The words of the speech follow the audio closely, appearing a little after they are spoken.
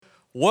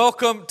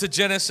Welcome to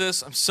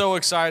Genesis. I'm so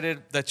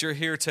excited that you're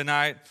here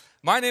tonight.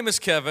 My name is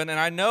Kevin, and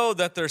I know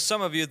that there's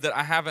some of you that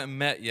I haven't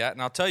met yet,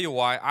 and I'll tell you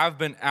why. I've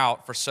been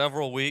out for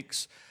several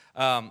weeks.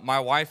 My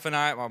wife and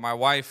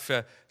I,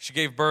 she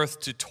gave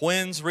birth to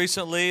twins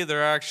recently.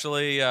 They're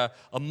actually a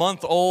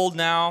month old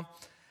now,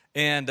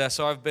 and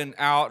so I've been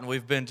out, and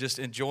we've been just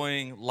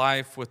enjoying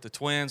life with the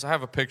twins. I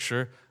have a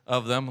picture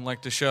of them I'd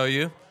like to show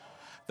you.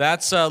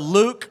 That's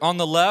Luke on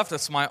the left.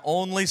 That's my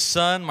only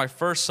son, my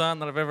first son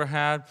that I've ever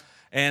had.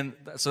 And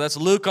so that's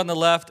Luke on the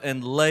left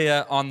and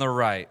Leia on the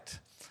right.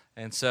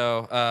 And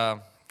so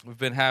we've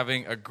been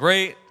having a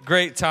great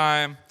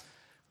time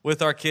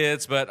with our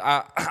kids. But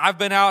I've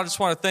been out. I just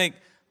want to thank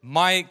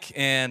Mike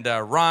and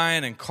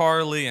Ryan and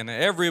Carly and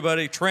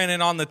everybody,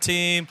 Trenton on the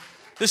team,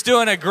 just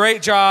doing a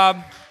great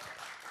job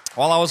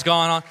while I was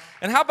gone.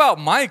 And how about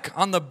Mike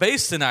on the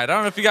bass tonight? I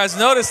don't know if you guys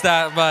noticed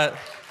that, but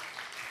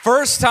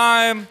first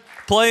time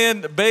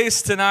playing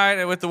bass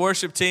tonight with the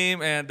worship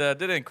team, and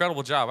did an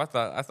incredible job.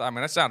 I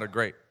mean, that sounded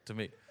great to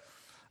me.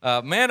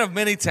 Man of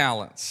many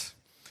talents.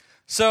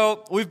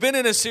 So we've been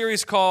in a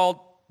series called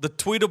The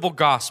Tweetable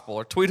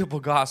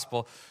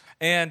Gospel,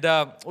 and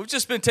we've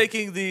just been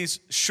taking these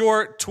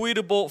short,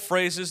 tweetable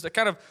phrases that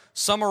kind of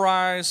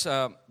summarize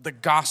the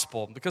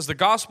gospel, because the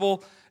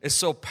gospel is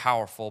so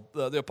powerful.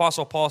 The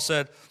Apostle Paul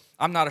said,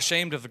 "I'm not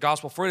ashamed of the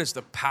gospel, for it is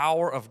the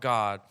power of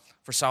God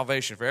for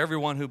salvation, for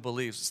everyone who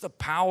believes." It's the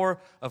power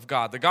of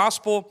God. The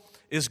gospel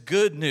is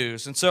good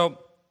news. And so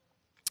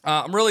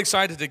I'm really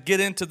excited to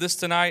get into this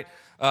tonight.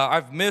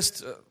 I've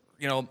missed,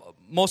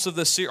 most of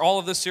this, all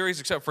of this series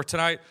except for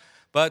tonight,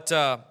 but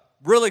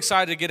really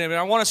excited to get in. And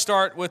I want to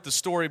start with the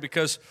story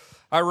because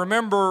I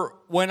remember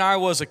when I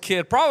was a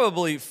kid,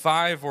 probably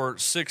 5 or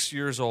 6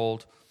 years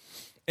old,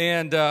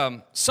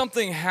 and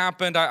something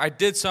happened. I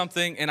did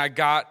something, and I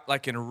got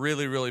like in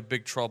really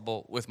big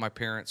trouble with my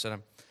parents,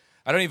 and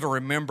I don't even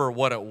remember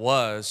what it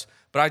was,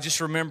 but I just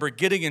remember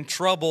getting in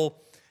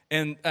trouble,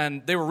 and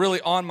they were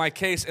really on my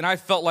case, and I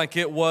felt like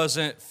it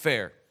wasn't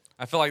fair.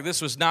 I felt like this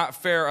was not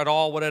fair at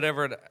all,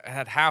 whatever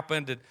had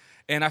happened,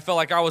 and I felt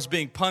like I was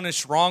being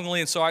punished wrongly,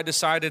 and so I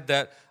decided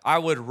that I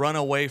would run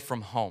away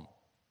from home.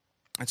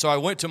 And so I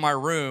went to my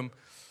room,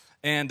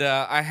 and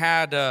I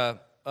had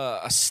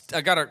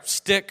I got a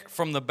stick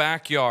from the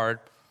backyard,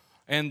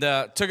 and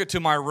took it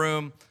to my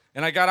room,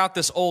 and I got out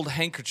this old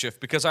handkerchief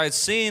because I had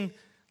seen,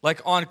 like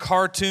on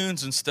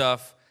cartoons and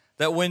stuff,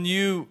 that when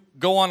you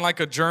go on like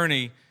a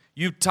journey,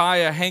 you tie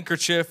a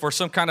handkerchief or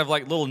some kind of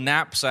like little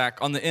knapsack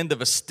on the end of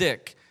a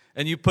stick,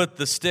 and you put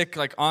the stick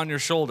like on your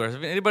shoulder.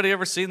 Have anybody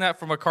ever seen that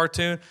from a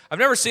cartoon? I've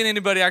never seen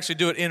anybody actually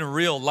do it in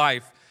real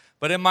life,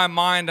 but in my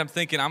mind, I'm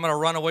thinking, I'm going to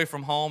run away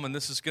from home, and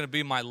this is going to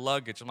be my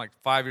luggage. I'm like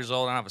 5 years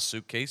old, and I have a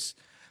suitcase.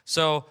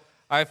 So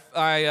I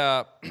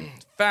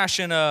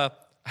fashion a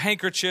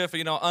handkerchief,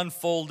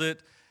 unfold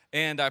it,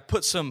 and I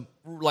put some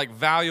like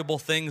valuable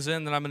things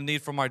in that I'm going to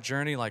need for my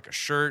journey, like a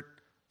shirt,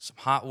 some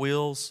Hot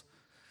Wheels,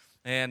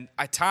 and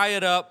I tie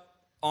it up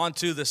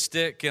onto the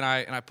stick, and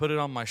I put it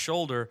on my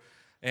shoulder,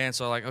 and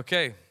so like,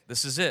 okay,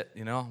 this is it,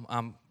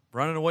 I'm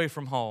running away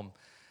from home,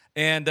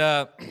 and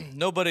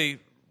nobody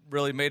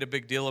really made a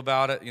big deal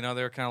about it, they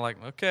were kind of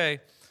like, okay,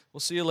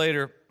 we'll see you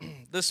later.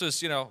 This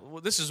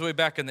is way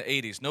back in the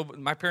 80s.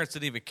 My parents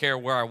didn't even care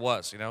where I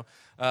was, it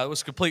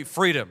was complete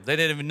freedom. They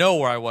didn't even know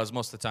where I was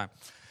most of the time.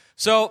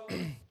 So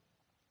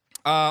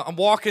I'm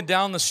walking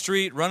down the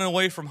street, running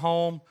away from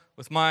home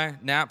with my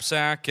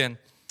knapsack, and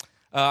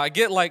I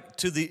get like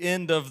to the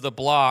end of the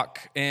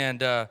block,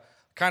 and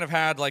kind of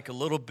had like a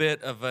little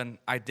bit of an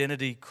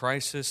identity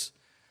crisis.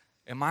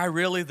 Am I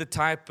really the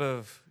type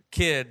of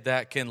kid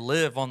that can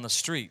live on the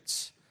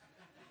streets?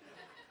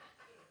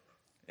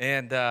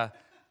 And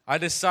I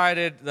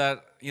decided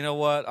that,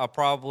 I'll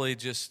probably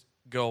just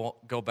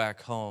go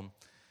back home.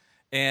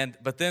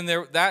 But then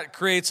that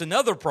creates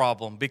another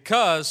problem,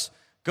 because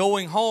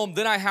going home,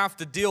 then I have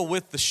to deal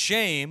with the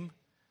shame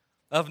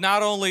of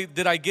not only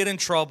did I get in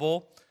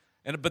trouble,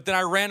 but then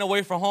I ran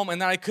away from home,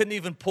 and then I couldn't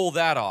even pull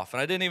that off.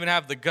 And I didn't even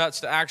have the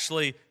guts to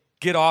actually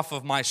get off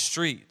of my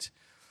street.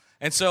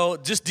 And so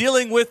just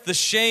dealing with the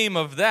shame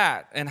of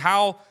that, and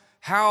how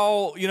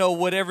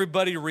would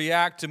everybody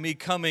react to me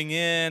coming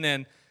in,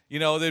 and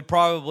they'd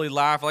probably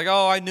laugh like,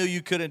 "Oh, I knew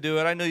you couldn't do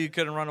it. I knew you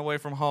couldn't run away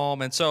from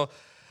home." And so,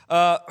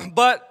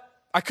 but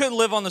I couldn't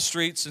live on the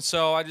streets, and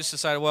so I just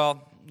decided,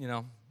 well,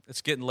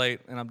 it's getting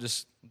late, and I'm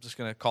just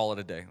going to call it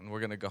a day, and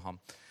we're going to go home.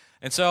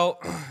 And so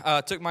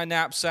I took my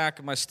knapsack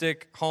and my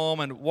stick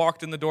home and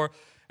walked in the door.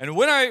 And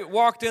when I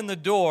walked in the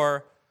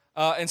door,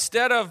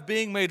 instead of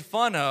being made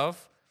fun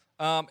of,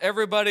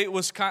 everybody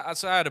was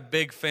so I had a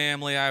big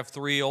family. I have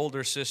 3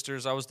 older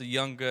sisters. I was the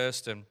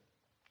youngest and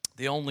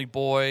the only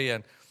boy.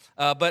 And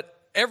but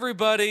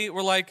everybody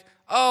were like,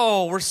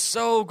 "Oh, we're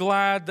so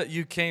glad that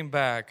you came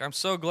back. I'm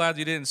so glad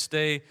you didn't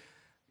stay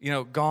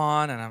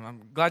gone, and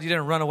I'm glad you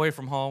didn't run away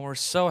from home. We're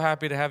so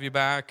happy to have you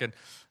back." And,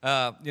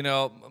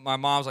 my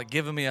mom's like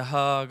giving me a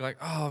hug, like,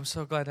 "Oh, I'm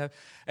so glad to have."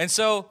 And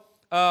so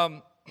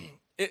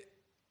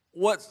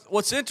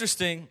what's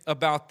interesting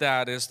about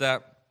that is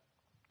that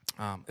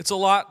it's a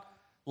lot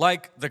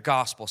like the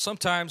gospel.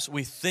 Sometimes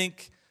we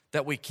think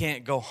that we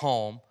can't go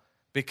home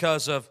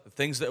because of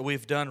things that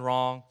we've done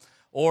wrong,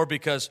 or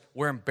because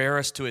we're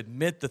embarrassed to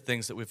admit the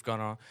things that we've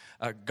gone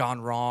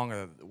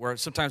wrong, or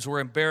sometimes we're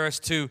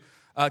embarrassed to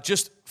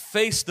just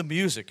face the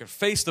music and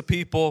face the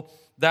people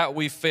that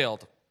we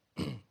failed.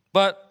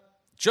 But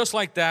just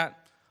like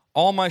that,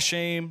 all my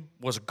shame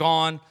was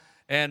gone,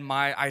 and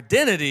my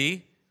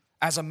identity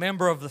as a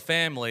member of the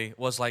family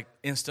was like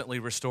instantly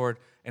restored,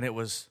 and it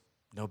was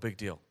no big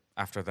deal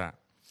after that.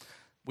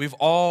 We've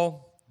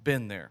all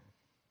been there,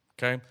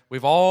 okay?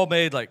 We've all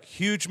made like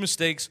huge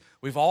mistakes.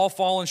 We've all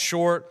fallen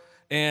short,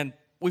 and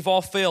we've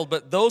all failed.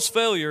 But those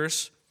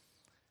failures,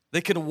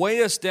 they can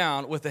weigh us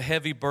down with a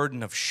heavy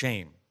burden of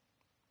shame.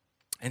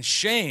 And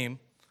shame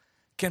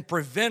can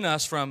prevent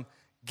us from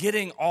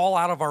getting all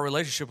out of our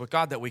relationship with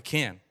God that we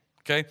can,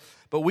 okay?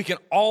 But we can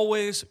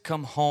always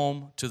come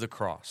home to the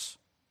cross.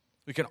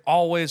 We can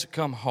always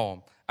come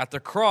home. At the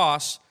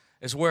cross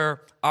is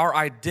where our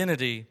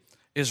identity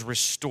is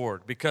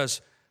restored,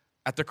 because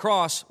at the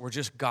cross, we're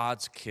just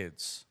God's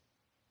kids.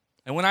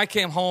 And when I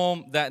came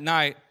home that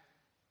night,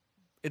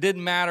 it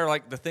didn't matter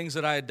like the things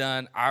that I had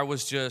done. I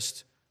was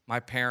just my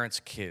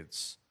parents'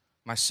 kids,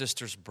 my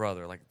sister's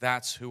brother. Like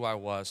that's who I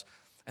was.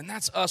 And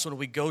that's us when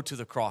we go to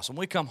the cross. When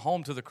we come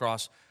home to the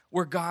cross,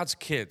 we're God's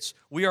kids.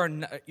 We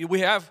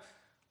have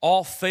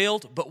all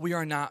failed, but we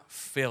are not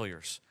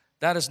failures.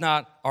 That is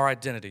not our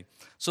identity.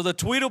 So the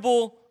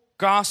tweetable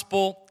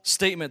gospel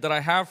statement that I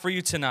have for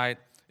you tonight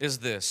is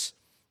this: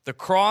 the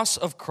cross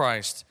of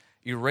Christ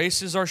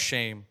erases our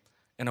shame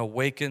and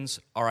awakens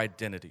our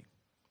identity.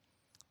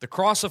 The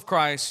cross of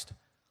Christ,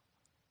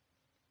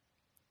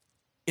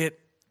 it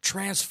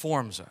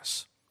transforms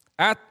us.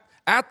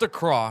 At the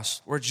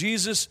cross, where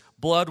Jesus'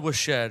 blood was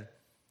shed,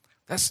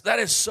 that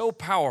is so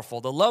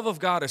powerful. The love of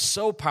God is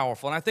so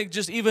powerful. And I think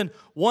just even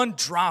one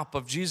drop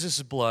of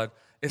Jesus' blood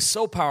is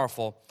so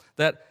powerful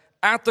that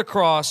at the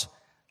cross,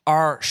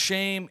 our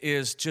shame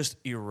is just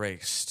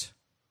erased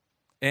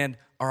and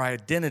our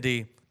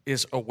identity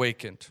is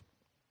awakened.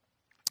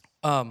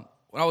 When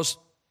I was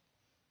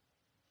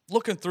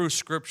looking through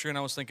Scripture and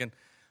I was thinking,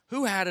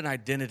 who had an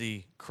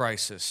identity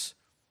crisis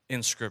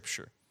in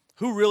Scripture?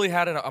 Who really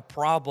had a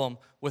problem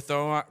with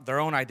their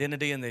own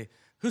identity, and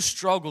who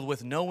struggled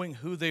with knowing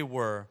who they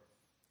were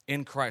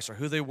in Christ or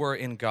who they were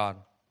in God?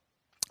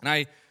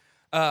 And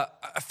I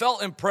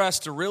felt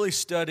impressed to really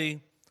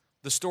study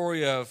the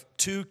story of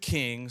two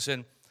kings,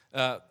 and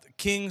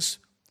Kings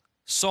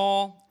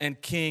Saul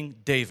and King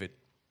David.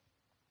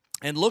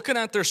 And looking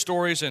at their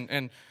stories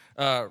and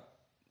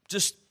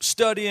just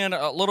studying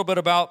a little bit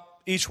about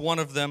each one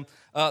of them,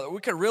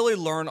 we could really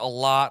learn a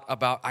lot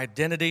about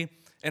identity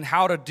and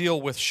how to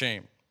deal with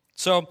shame.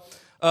 So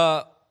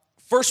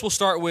first we'll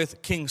start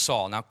with King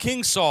Saul. Now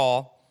King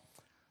Saul,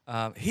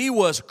 he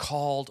was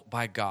called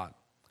by God.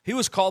 He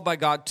was called by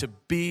God to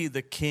be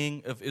the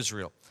king of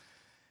Israel.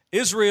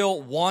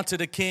 Israel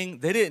wanted a king.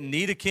 They didn't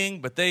need a king,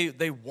 but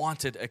they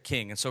wanted a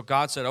king. And so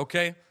God said,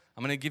 okay,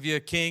 I'm going to give you a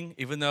king,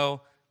 even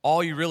though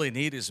all you really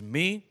need is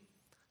me,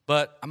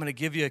 but I'm going to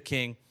give you a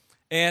king.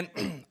 And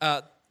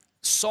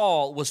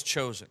Saul was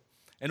chosen.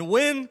 And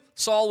when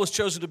Saul was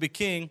chosen to be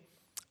king,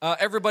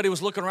 everybody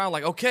was looking around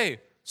like, okay,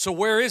 so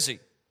where is he?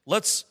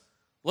 Let's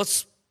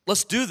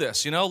do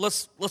this, you know.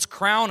 Let's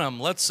crown him.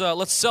 Let's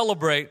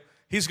celebrate.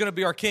 He's going to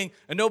be our king.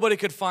 And nobody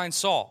could find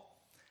Saul.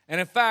 And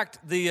in fact,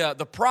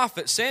 the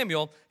prophet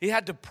Samuel, he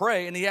had to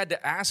pray and he had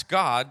to ask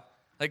God,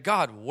 like,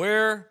 God,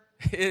 where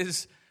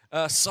is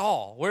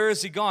Saul? Where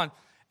is he gone?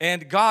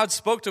 And God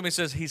spoke to him. He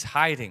says, he's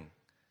hiding.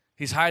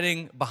 He's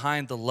hiding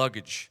behind the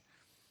luggage.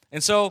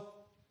 And so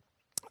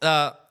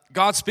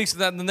God speaks to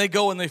that, and then they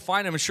go and they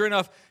find him. And sure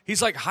enough,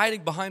 he's like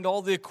hiding behind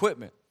all the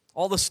equipment,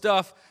 all the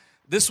stuff.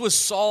 This was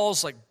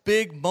Saul's like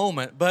big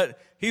moment, but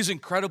he's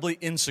incredibly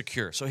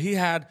insecure. So he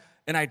had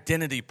an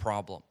identity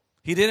problem.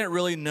 He didn't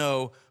really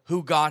know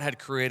who God had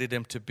created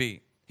him to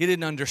be. He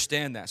didn't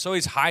understand that. So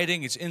he's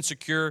hiding, he's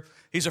insecure,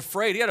 he's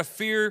afraid. He had a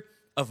fear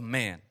of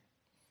man.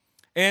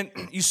 And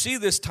you see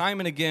this time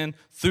and again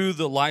through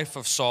the life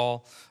of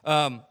Saul.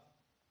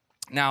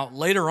 Now,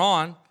 later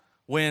on,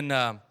 when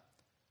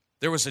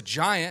there was a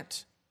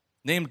giant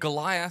named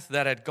Goliath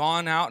that had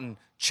gone out and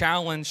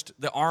challenged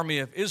the army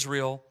of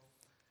Israel,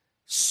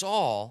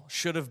 Saul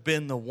should have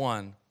been the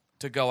one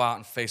to go out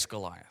and face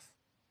Goliath.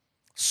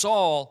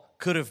 Saul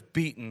could have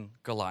beaten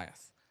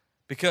Goliath,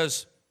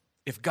 because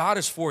if God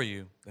is for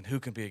you, then who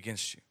can be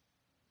against you?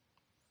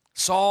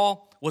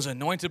 Saul was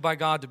anointed by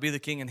God to be the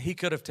king, and he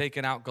could have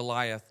taken out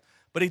Goliath,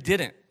 but he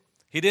didn't.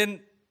 He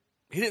didn't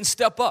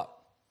step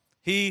up.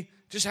 He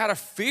just had a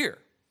fear,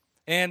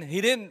 and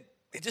he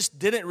just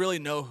didn't really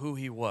know who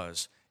he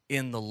was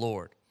in the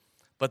Lord.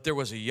 But there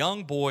was a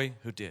young boy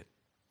who did.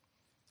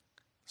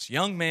 This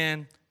young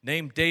man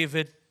named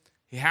David.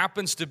 He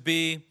happens to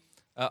be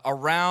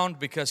around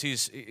because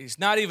he's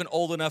not even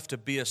old enough to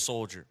be a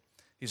soldier.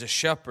 He's a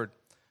shepherd,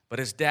 but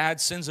his dad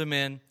sends him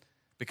in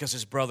because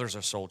his brothers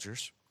are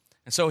soldiers.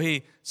 And so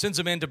he sends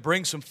him in to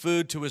bring some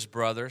food to his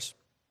brothers.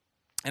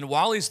 And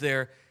while he's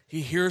there,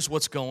 he hears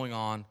what's going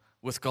on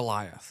with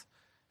Goliath.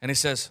 And he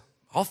says,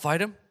 I'll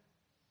fight him.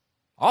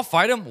 I'll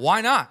fight him.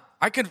 Why not?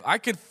 I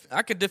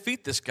could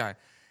defeat this guy.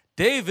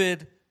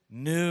 David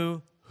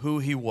knew who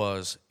he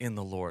was in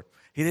the Lord.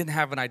 He didn't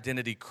have an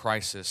identity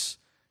crisis.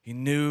 He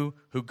knew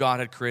who God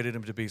had created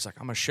him to be. He's like,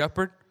 I'm a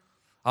shepherd.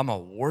 I'm a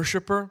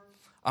worshiper.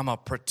 I'm a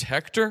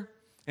protector.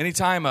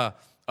 Anytime a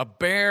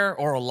bear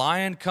or a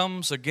lion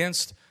comes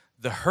against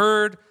the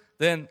herd,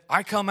 then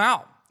I come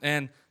out.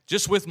 And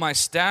just with my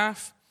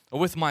staff or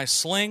with my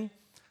sling,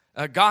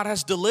 God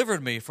has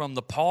delivered me from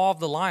the paw of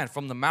the lion,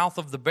 from the mouth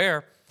of the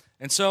bear.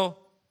 And so,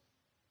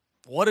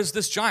 what is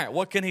this giant?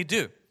 What can he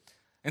do?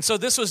 And so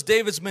this was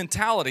David's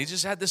mentality. He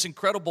just had this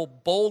incredible,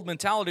 bold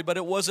mentality, but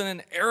it wasn't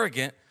an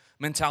arrogant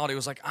mentality. It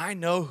was like, I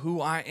know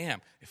who I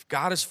am. If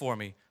God is for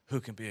me, who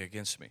can be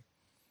against me?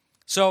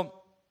 So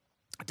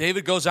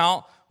David goes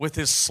out with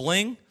his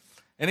sling,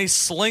 and he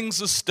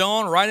slings a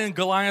stone right in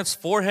Goliath's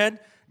forehead.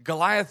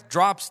 Goliath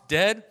drops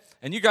dead,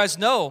 and you guys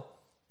know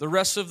the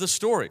rest of the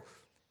story.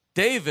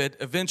 David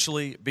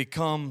eventually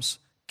becomes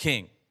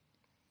king.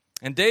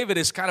 And David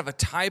is kind of a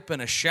type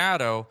and a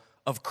shadow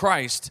of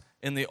Christ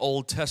in the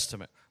Old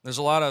Testament. There's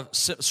a lot of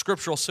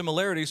scriptural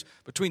similarities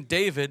between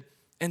David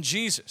and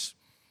Jesus.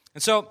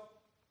 And so,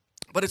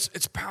 but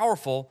it's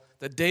powerful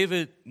that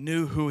David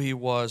knew who he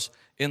was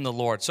in the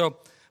Lord. So,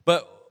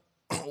 but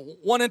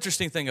one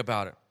interesting thing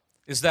about it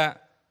is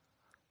that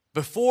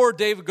before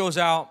David goes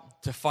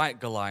out to fight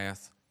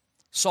Goliath,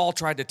 Saul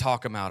tried to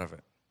talk him out of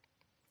it.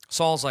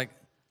 Saul's like,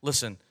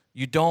 listen,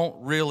 you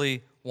don't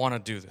really want to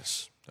do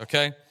this,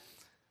 okay?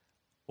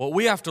 What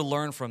we have to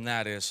learn from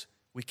that is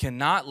we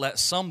cannot let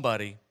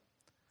somebody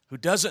who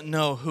doesn't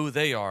know who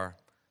they are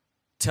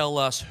tell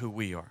us who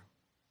we are.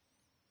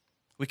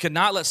 We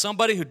cannot let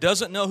somebody who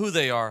doesn't know who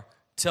they are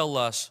tell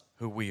us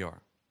who we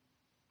are.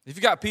 If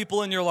you've got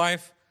people in your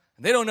life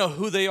and they don't know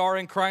who they are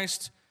in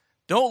Christ,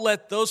 don't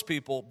let those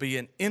people be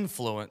an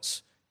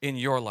influence in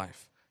your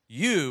life.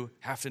 You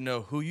have to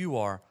know who you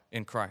are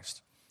in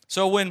Christ.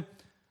 So when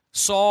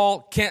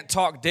Saul can't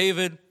talk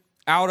David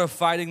out of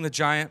fighting the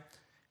giant,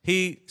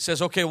 he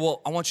says, okay,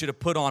 well, I want you to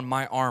put on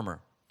my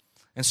armor.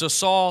 And so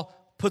Saul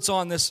puts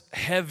on this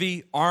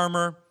heavy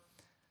armor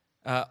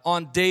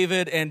on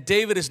David, and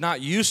David is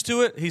not used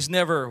to it. He's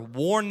never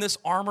worn this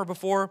armor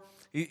before.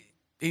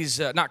 He's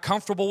not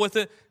comfortable with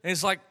it. And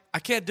he's like, I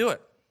can't do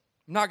it.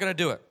 I'm not going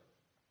to do it.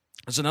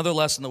 There's another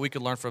lesson that we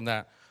could learn from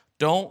that.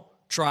 Don't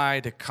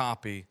try to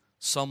copy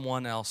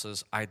someone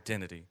else's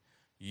identity.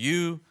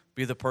 You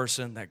be the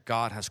person that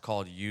God has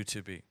called you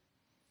to be.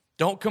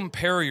 Don't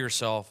compare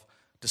yourself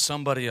to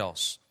somebody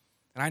else.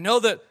 And I know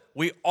that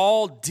we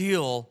all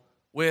deal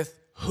with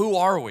who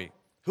are we?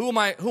 Who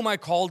am I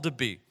called to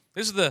be?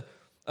 These are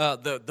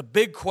the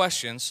big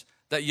questions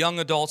that young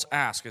adults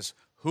ask is,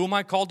 who am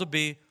I called to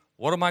be?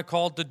 What am I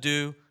called to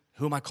do?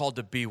 Who am I called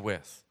to be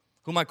with?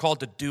 Who am I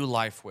called to do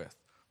life with?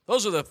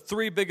 Those are the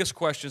three biggest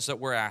questions that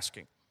we're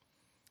asking.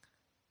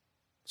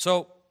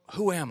 So,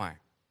 who am I?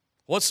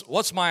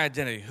 What's my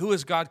identity? Who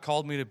has God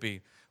called me to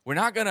be? We're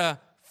not going to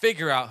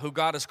figure out who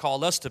God has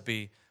called us to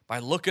be by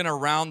looking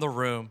around the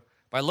room,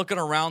 by looking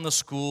around the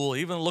school,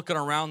 even looking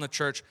around the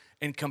church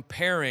and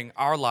comparing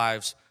our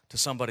lives to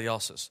somebody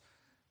else's.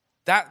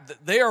 That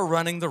they are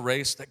running the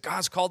race that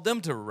God's called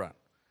them to run.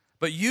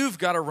 But you've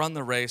got to run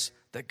the race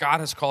that God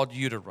has called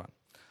you to run.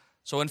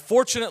 So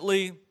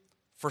unfortunately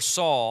for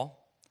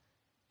Saul,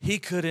 he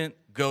couldn't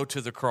go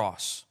to the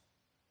cross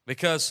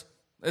because,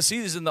 as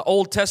he's in the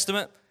Old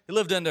Testament, he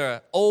lived under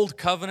an old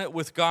covenant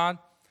with God.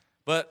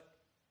 But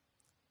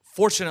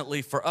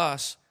fortunately for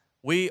us,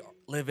 we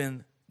live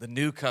in the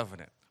new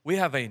covenant. We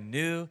have a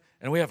new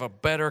and we have a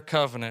better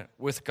covenant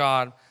with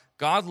God.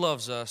 God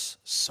loves us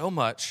so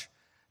much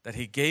that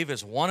he gave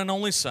his one and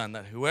only Son,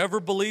 that whoever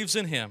believes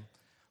in him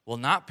will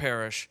not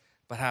perish,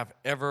 but have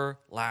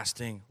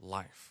everlasting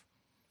life.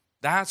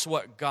 That's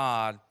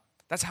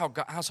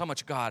how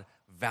much God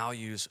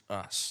values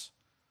us.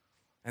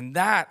 And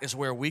that is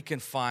where we can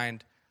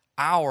find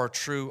our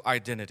true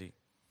identity.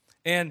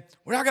 And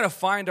we're not going to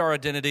find our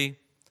identity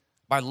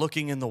by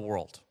looking in the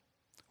world.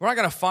 We're not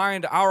going to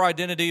find our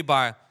identity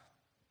by,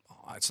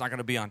 it's not going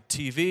to be on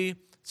TV,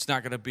 it's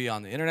not going to be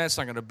on the internet, it's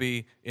not going to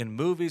be in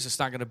movies, it's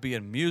not going to be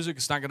in music,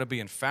 it's not going to be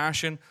in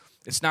fashion,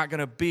 it's not going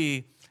to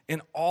be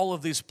in all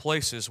of these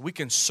places. We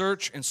can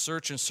search and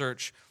search and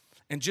search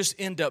and just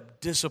end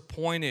up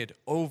disappointed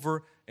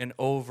over and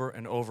over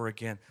and over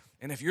again.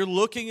 And if you're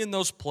looking in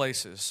those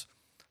places,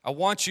 I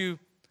want you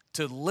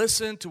to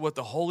listen to what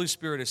the Holy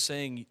Spirit is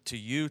saying to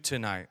you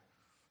tonight.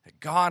 That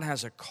God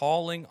has a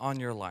calling on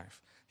your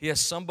life. He has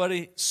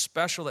somebody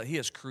special that he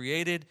has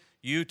created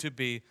you to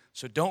be.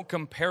 So don't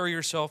compare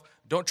yourself.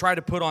 Don't try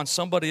to put on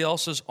somebody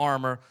else's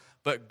armor,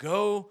 but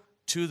go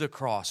to the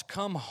cross.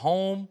 Come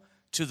home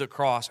to the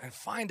cross and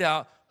find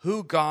out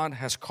who God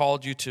has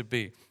called you to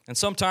be. And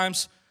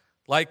sometimes,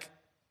 like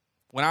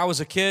when I was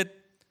a kid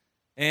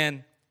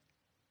and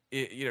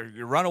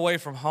you run away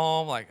from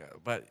home,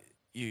 but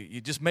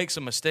you just make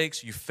some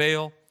mistakes, you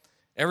fail.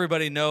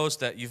 Everybody knows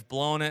that you've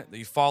blown it, that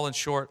you've fallen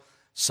short.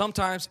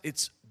 Sometimes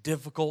it's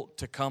difficult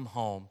to come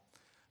home.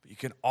 but you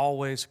can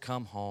always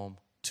come home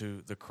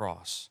to the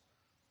cross.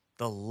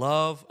 The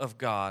love of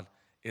God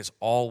is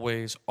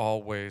always,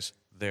 always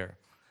there.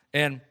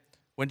 And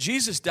when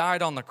Jesus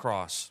died on the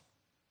cross,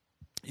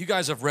 you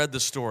guys have read the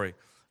story.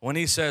 When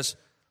he says,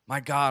 my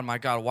God,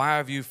 why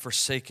have you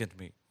forsaken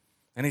me?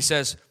 And he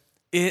says,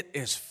 it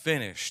is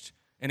finished.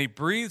 And he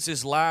breathes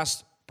his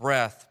last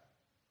breath.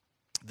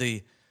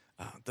 The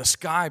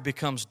sky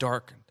becomes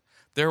darkened.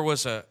 There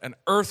was an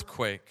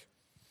earthquake.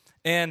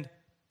 And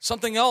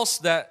something else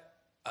that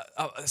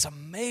is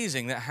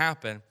amazing that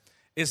happened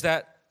is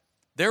that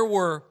there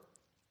were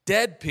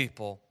dead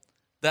people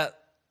that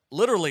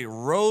literally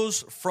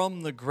rose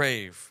from the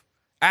grave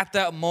at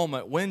that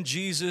moment when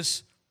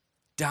Jesus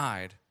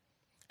died.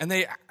 And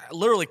they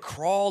literally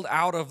crawled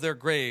out of their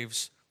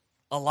graves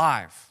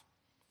alive.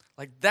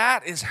 Like,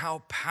 that is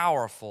how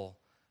powerful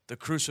the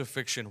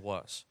crucifixion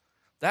was.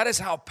 That is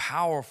how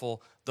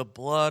powerful the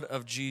blood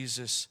of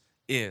Jesus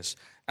is.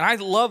 And I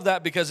love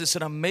that because it's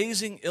an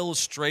amazing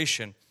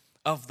illustration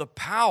of the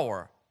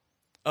power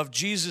of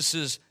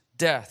Jesus'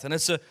 death. And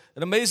it's an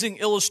amazing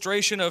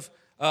illustration of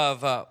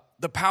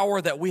the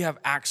power that we have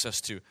access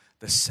to.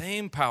 The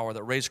same power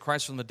that raised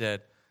Christ from the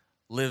dead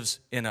lives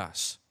in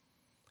us.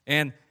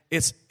 And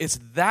it's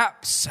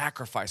that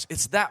sacrifice,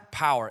 it's that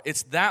power,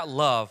 it's that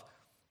love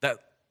that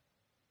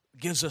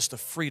gives us the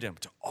freedom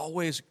to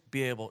always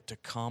be able to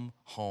come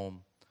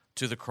home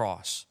to the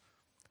cross.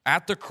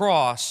 At the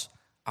cross,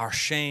 our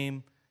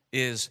shame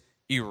is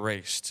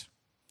erased.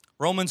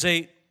 Romans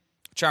 8,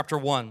 chapter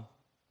 1,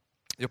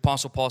 the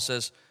Apostle Paul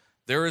says,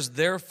 there is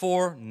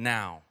therefore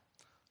now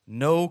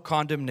no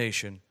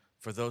condemnation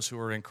for those who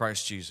are in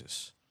Christ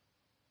Jesus.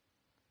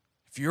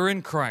 If you're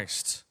in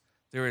Christ,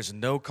 there is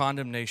no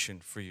condemnation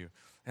for you.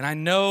 And I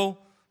know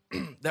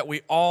that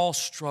we all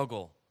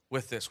struggle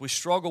with this. We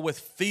struggle with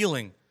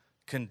feeling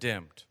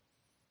condemned.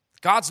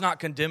 God's not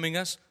condemning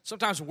us.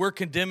 Sometimes we're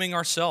condemning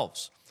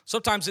ourselves.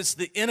 Sometimes it's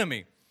the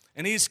enemy,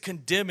 and he's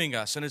condemning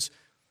us. And it's,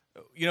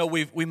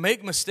 we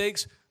make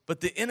mistakes,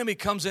 but the enemy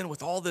comes in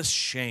with all this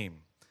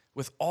shame,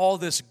 with all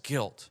this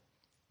guilt.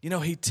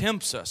 He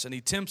tempts us, and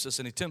he tempts us,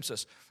 and he tempts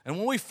us. And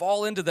when we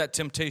fall into that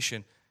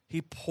temptation,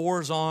 he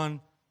pours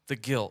on the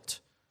guilt.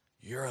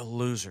 You're a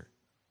loser.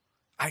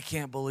 I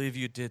can't believe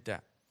you did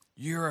that.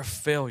 You're a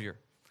failure.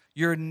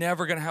 You're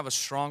never going to have a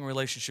strong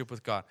relationship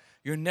with God.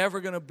 You're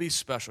never going to be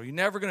special. You're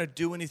never going to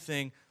do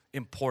anything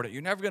important.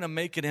 You're never going to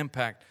make an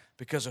impact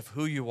because of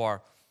who you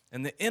are.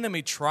 And the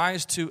enemy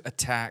tries to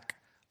attack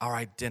our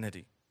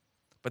identity.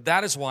 But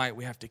that is why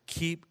we have to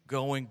keep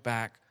going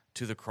back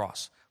to the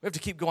cross. We have to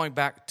keep going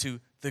back to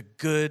the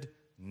good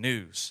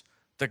news,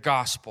 the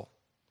gospel.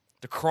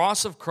 The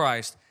cross of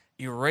Christ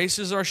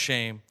erases our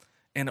shame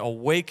and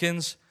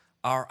awakens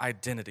our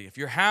identity. If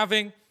you're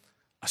having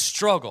a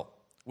struggle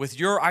with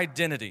your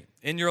identity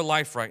in your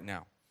life right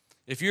now,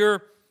 if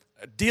you're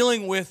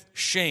dealing with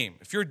shame,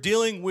 if you're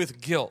dealing with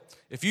guilt,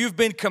 if you've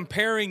been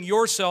comparing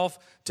yourself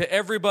to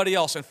everybody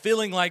else and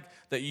feeling like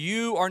that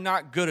you are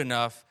not good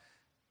enough,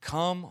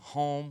 come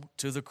home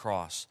to the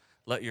cross.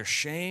 Let your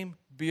shame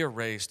be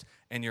erased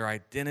and your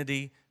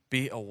identity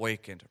be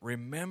awakened.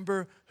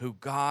 Remember who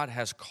God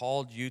has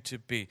called you to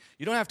be.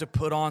 You don't have to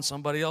put on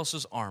somebody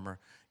else's armor.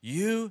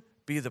 You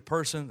be the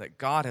person that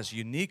God has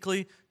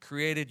uniquely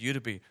created you to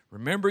be.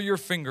 Remember your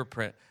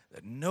fingerprint,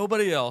 that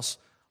nobody else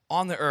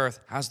on the earth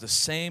has the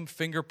same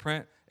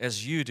fingerprint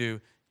as you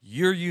do.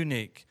 You're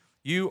unique.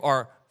 You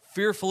are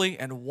fearfully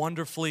and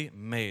wonderfully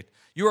made.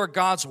 You are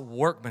God's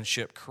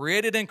workmanship,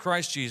 created in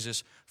Christ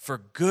Jesus for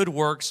good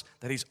works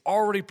that he's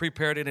already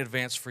prepared in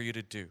advance for you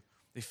to do.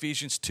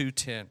 Ephesians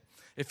 2:10.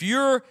 If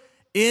you're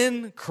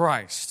in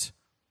Christ,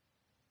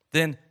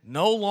 then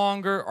no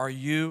longer are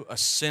you a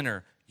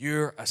sinner.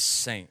 You're a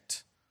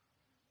saint.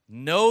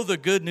 Know the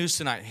good news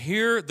tonight.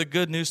 Hear the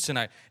good news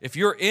tonight. If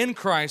you're in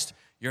Christ,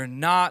 you're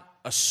not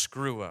a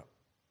screw-up.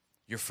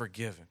 You're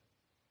forgiven.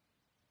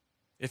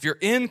 If you're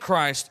in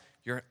Christ,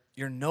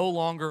 you're no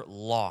longer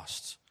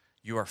lost.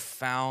 You are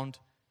found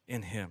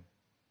in him.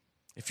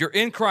 If you're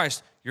in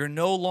Christ, you're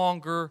no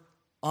longer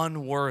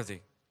unworthy.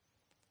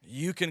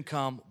 You can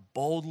come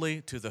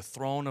boldly to the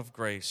throne of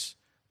grace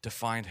to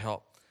find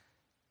help.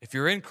 If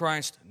you're in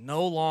Christ,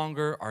 no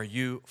longer are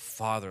you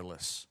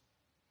fatherless.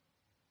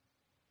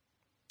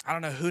 I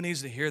don't know who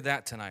needs to hear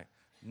that tonight.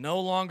 No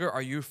longer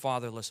are you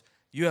fatherless.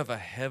 You have a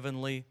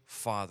heavenly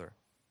Father,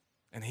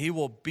 and he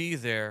will be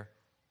there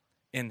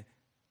in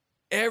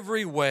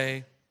every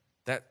way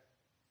that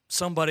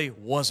somebody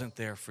wasn't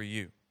there for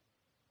you.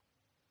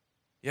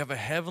 You have a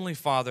heavenly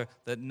Father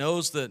that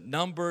knows the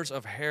numbers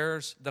of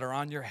hairs that are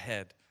on your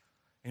head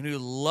and who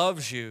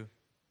loves you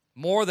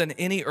more than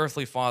any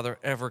earthly father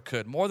ever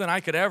could. More than I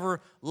could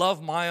ever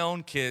love my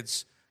own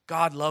kids,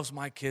 God loves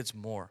my kids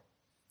more.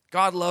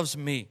 God loves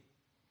me.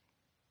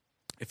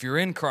 If you're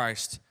in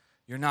Christ,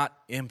 you're not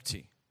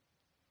empty.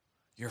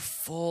 You're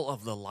full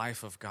of the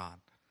life of God.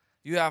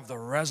 You have the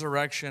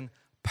resurrection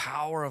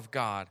power of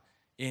God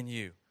in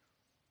you.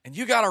 And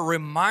you got to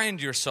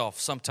remind yourself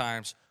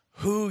sometimes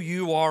who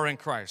you are in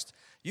Christ.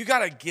 You got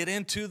to get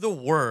into the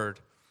Word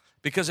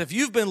Because if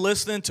you've been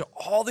listening to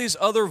all these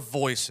other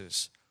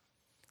voices,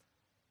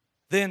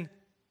 then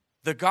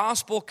the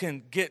gospel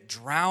can get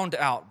drowned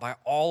out by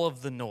all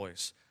of the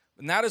noise.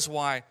 And that is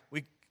why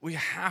we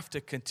have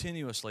to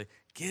continuously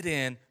get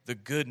in the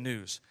good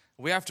news.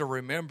 We have to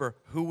remember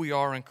who we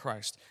are in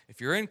Christ. If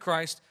you're in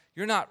Christ,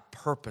 you're not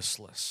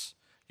purposeless.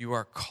 You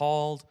are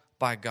called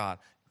by God.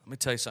 Let me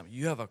tell you something.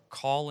 You have a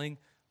calling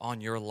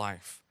on your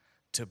life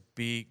to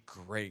be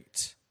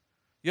great.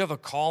 You have a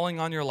calling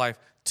on your life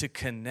to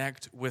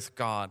connect with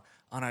God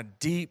on a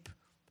deep,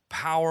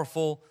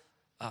 powerful,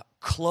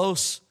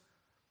 close,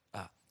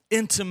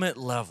 intimate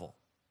level.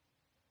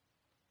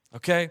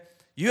 Okay?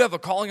 You have a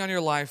calling on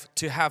your life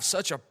to have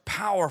such a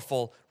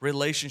powerful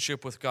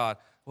relationship with God.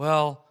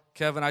 Well,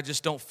 Kevin, I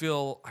just don't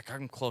feel like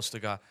I'm close to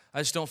God.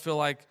 I just don't feel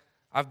like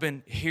I've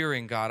been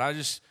hearing God.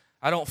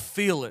 I don't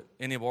feel it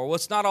anymore. Well,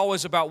 it's not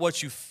always about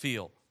what you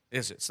feel,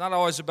 is it? It's not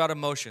always about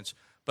emotions,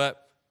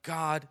 but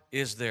God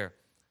is there.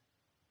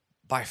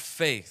 By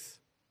faith.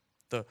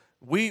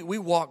 We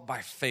walk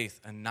by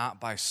faith and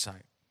not by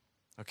sight.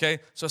 Okay?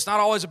 So it's not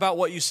always about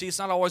what you see. It's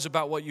not always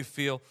about what you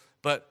feel.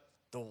 But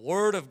the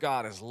Word of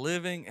God is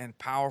living and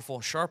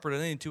powerful, sharper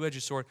than any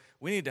two-edged sword.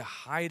 We need to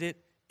hide it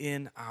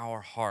in our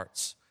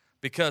hearts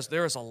because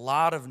there is a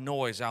lot of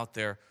noise out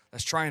there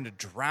that's trying to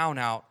drown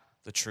out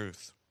the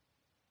truth.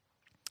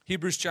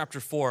 Hebrews chapter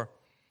 4,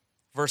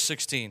 verse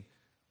 16.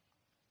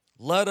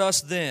 Let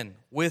us then,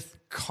 with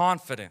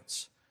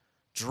confidence,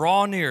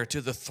 draw near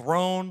to the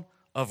throne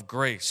of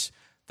grace,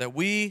 that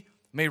we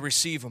may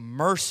receive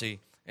mercy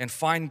and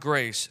find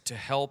grace to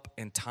help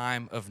in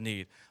time of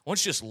need. I want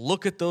you to just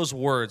look at those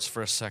words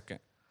for a second.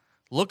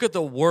 Look at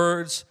the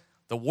words,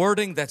 the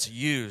wording that's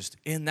used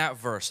in that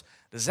verse.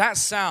 Does that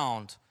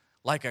sound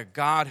like a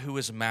God who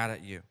is mad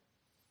at you?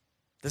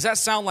 Does that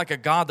sound like a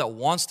God that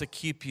wants to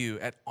keep you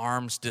at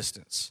arm's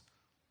distance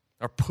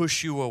or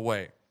push you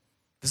away?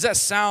 Does that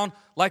sound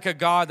like a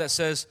God that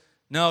says,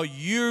 no,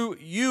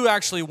 you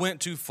actually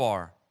went too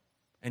far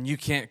and you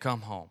can't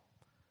come home?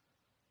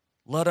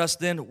 Let us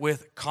then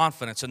with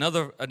confidence.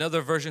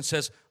 Another version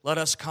says, let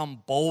us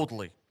come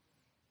boldly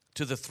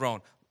to the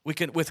throne. We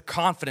can, with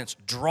confidence,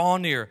 draw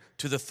near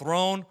to the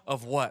throne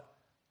of what?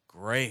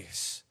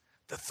 Grace.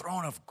 The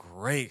throne of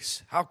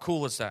grace. How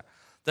cool is that?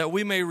 That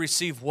we may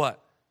receive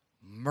what?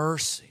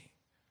 Mercy.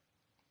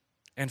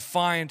 And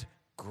find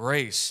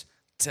grace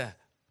to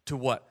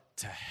what?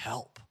 To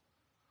help.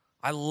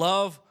 I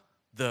love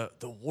the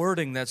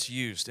wording that's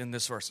used in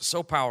this verse. It's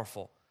so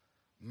powerful.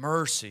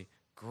 Mercy,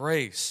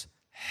 grace,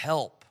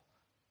 help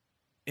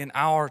in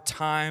our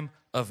time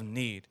of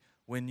need.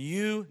 When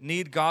you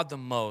need God the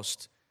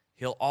most,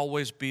 He'll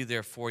always be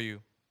there for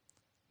you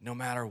no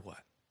matter what.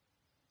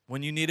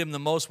 When you need Him the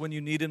most, when you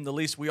need Him the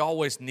least, we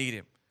always need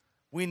Him.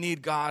 We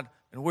need God,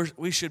 and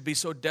we should be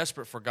so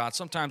desperate for God.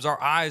 Sometimes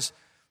our eyes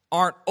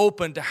aren't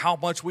open to how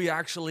much we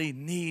actually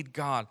need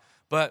God.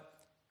 But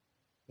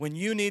when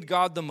you need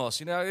God the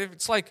most,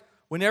 it's like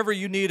whenever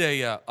you need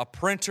a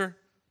printer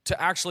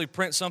to actually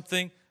print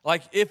something,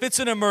 like if it's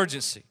an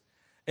emergency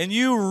and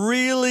you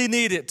really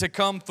need it to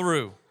come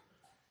through,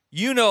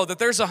 you know that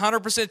there's a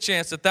 100%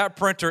 chance that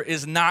printer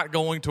is not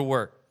going to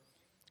work,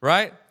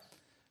 right?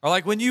 Or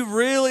like when you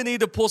really need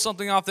to pull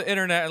something off the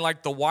internet and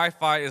like the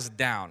Wi-Fi is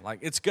down, like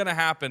it's going to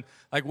happen.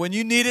 Like when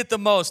you need it the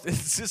most,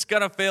 it's just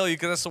going to fail you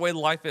because that's the way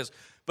life is.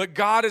 But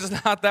God is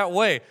not that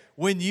way.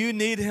 When you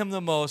need Him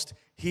the most,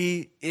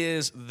 He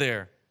is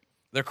there.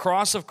 The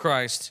cross of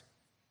Christ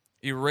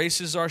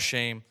erases our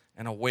shame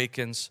and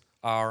awakens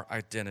our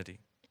identity.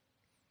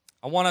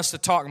 I want us to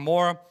talk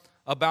more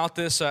about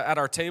this at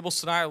our tables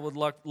tonight. I would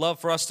love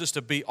for us just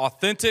to be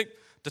authentic,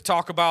 to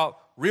talk about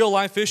real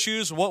life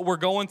issues, what we're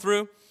going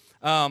through.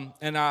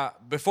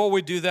 Before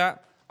we do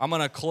that, I'm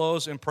going to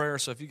close in prayer.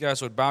 So if you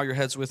guys would bow your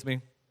heads with me,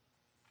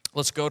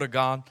 let's go to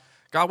God.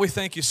 God, we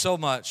thank you so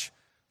much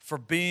for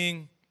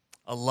being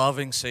a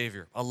loving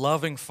Savior, a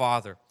loving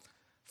Father,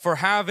 for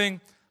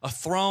having a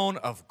throne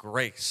of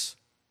grace,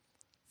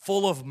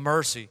 full of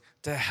mercy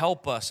to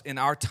help us in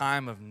our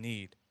time of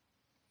need.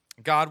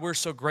 God, we're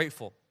so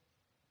grateful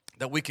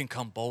that we can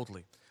come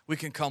boldly. We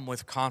can come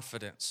with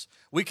confidence.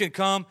 We can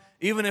come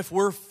even if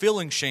we're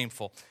feeling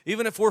shameful,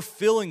 even if we're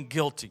feeling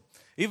guilty,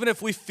 even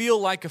if we feel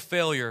like a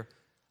failure.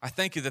 I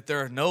thank you that there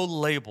are no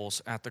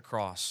labels at the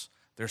cross.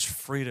 There's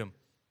freedom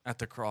at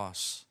the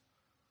cross.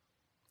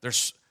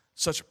 There's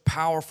such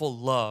powerful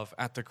love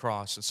at the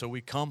cross. And so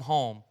we come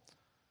home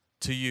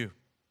to you.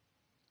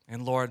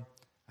 And Lord,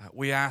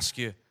 we ask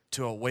you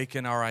to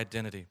awaken our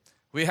identity.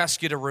 We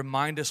ask you to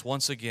remind us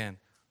once again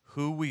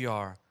who we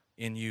are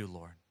in you,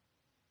 Lord.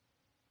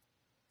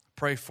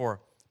 Pray for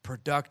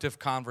productive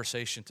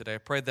conversation today. I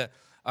pray that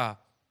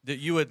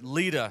you would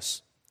lead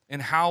us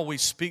in how we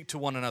speak to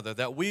one another,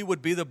 that we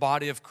would be the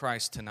body of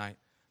Christ tonight,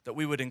 that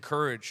we would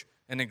encourage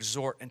and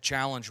exhort and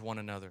challenge one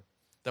another,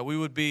 that we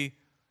would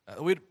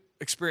we'd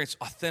experience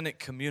authentic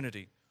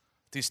community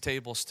at these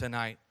tables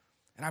tonight.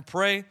 And I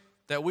pray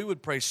that we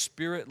would pray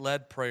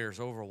Spirit-led prayers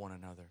over one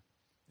another.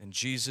 In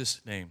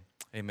Jesus' name,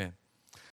 amen.